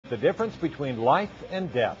the difference between life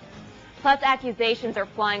and death. Plus, accusations are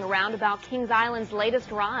flying around about Kings Island's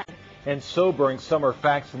latest ride. And sobering summer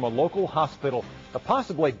facts from a local hospital, a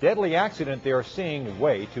possibly deadly accident they are seeing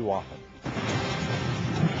way too often.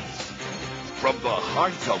 From the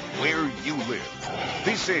heart of where you live,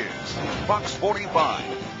 this is Fox 45,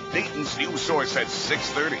 Dayton's news source at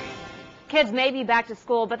 6:30. Kids may be back to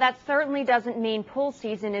school, but that certainly doesn't mean pool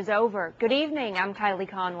season is over. Good evening, I'm Kylie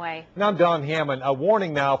Conway. And I'm Don Hammond. A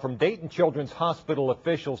warning now from Dayton Children's hospital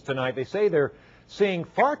officials tonight. They say they're seeing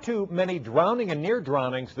far too many drowning and near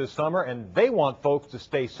drownings this summer, and they want folks to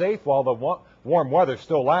stay safe while the warm weather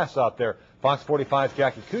still lasts out there. Fox 45's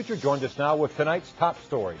Jackie Kuchar joined us now with tonight's top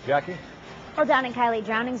story. Jackie? Well, Don and Kylie,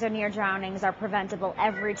 drownings or near drownings are preventable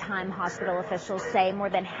every time, hospital officials say. More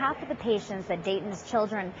than half of the patients that Dayton's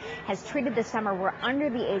Children has treated this summer were under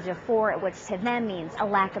the age of 4, which to them means a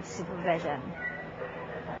lack of supervision.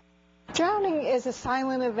 Drowning is a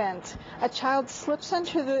silent event. A child slips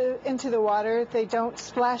into the water. They don't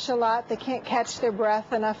splash a lot. They can't catch their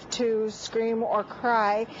breath enough to scream or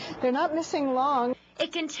cry. They're not missing long.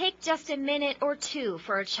 It can take just a minute or two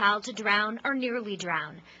for a child to drown or nearly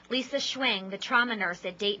drown. Lisa Schwing, the trauma nurse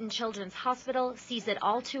at Dayton Children's Hospital, sees it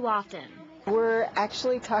all too often. We're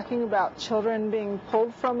actually talking about children being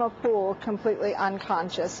pulled from a pool completely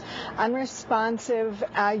unconscious, unresponsive,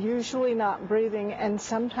 usually not breathing, and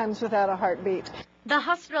sometimes without a heartbeat. The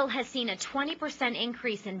hospital has seen a 20%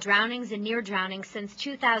 increase in drownings and near drownings since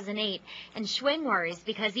 2008, and Schwing worries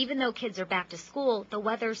because even though kids are back to school, the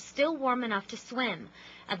weather's still warm enough to swim.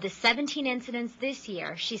 Of the 17 incidents this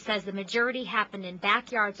year, she says the majority happened in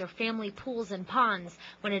backyards or family pools and ponds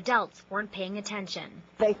when adults weren't paying attention.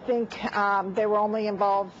 They think they were only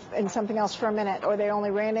involved in something else for a minute, or they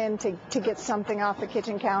only ran in to get something off the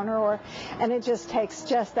kitchen counter, and it just takes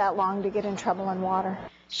just that long to get in trouble in water.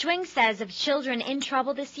 Schwing says of children in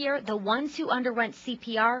trouble this year, the ones who underwent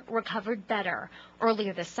CPR recovered better.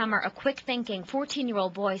 Earlier this summer, a quick-thinking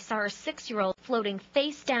 14-year-old boy saw a 6-year-old floating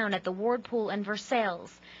face down at the Ward Pool in Versailles.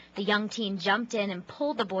 The young teen jumped in and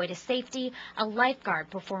pulled the boy to safety. A lifeguard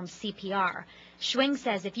performed CPR. Schwing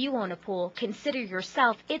says if you own a pool, consider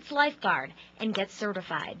yourself its lifeguard and get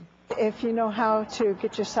certified. If you know how to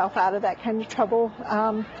get yourself out of that kind of trouble,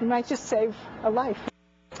 you might just save a life.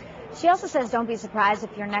 She also says don't be surprised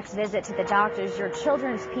if your next visit to the doctors, your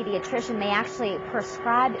children's pediatrician may actually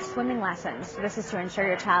prescribe swimming lessons. This is to ensure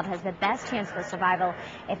your child has the best chance for survival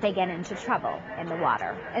if they get into trouble in the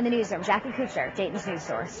water. In the newsroom, Jackie Kuchar, Dayton's news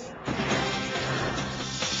source.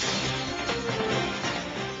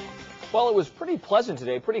 Well, it was pretty pleasant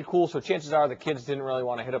today, pretty cool, so chances are the kids didn't really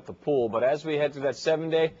want to hit up the pool. But as we head through that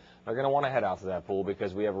 7-day, they're going to want to head out to that pool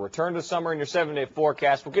because we have a return to summer in your 7-day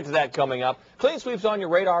forecast. We'll get to that coming up. Clean sweeps on your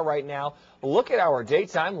radar right now. Look at our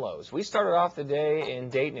daytime lows. We started off the day in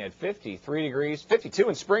Dayton at 53 degrees, 52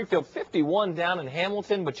 in Springfield, 51 down in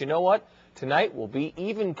Hamilton. But you know what? Tonight will be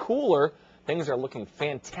even cooler. Things are looking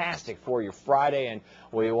fantastic for your Friday, and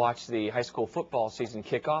we watch the high school football season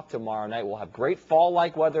kick off tomorrow night. We'll have great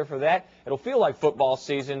fall-like weather for that. It'll feel like football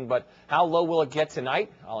season, but how low will it get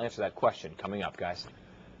tonight? I'll answer that question coming up, guys.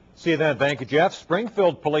 See you then. Thank you, Jeff.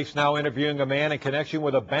 Springfield police now interviewing a man in connection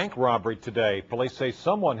with a bank robbery today. Police say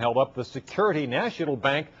someone held up the Security National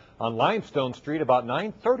Bank on Limestone Street about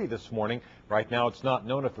 9:30 this morning. Right now, it's not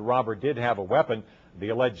known if the robber did have a weapon. The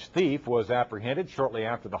alleged thief was apprehended shortly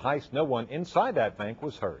after the heist. No one inside that bank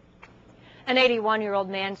was hurt. An 81-year-old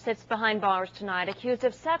man sits behind bars tonight accused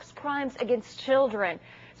of sex crimes against children.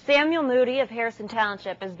 Samuel Moody of Harrison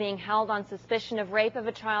Township is being held on suspicion of rape of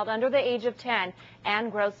a child under the age of 10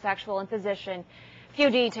 and gross sexual imposition. Few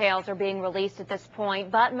details are being released at this point,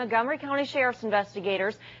 but Montgomery County Sheriff's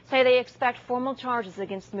investigators say they expect formal charges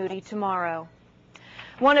against Moody tomorrow.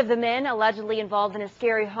 One of the men allegedly involved in a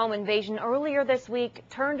scary home invasion earlier this week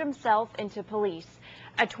turned himself into police.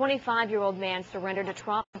 A 25-year-old man surrendered to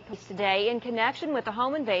Toronto police today in connection with the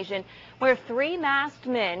home invasion where 3 masked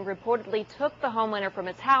men reportedly took the homeowner from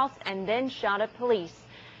his house and then shot at police.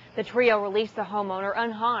 The trio released the homeowner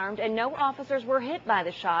unharmed and no officers were hit by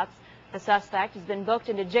the shots. The suspect has been booked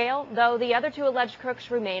into jail, though the other 2 alleged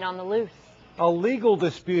crooks remain on the loose. A legal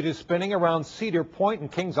dispute is spinning around Cedar Point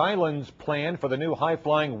and Kings Island's plan for the new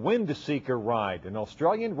high-flying Wind Seeker ride. An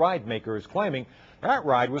Australian ride maker is claiming that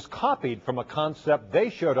ride was copied from a concept they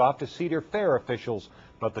showed off to Cedar Fair officials.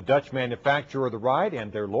 But the Dutch manufacturer of the ride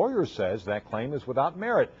and their lawyer says that claim is without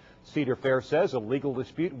merit. Cedar Fair says a legal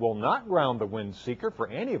dispute will not ground the Wind Seeker for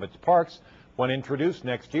any of its parks. When introduced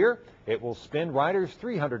next year, it will spin riders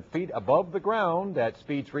 300 feet above the ground at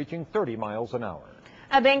speeds reaching 30 miles an hour.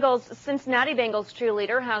 Cincinnati Bengals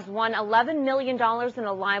cheerleader has won $11 million in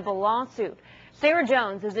a libel lawsuit. Sarah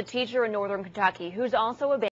Jones is a teacher in northern Kentucky who's also a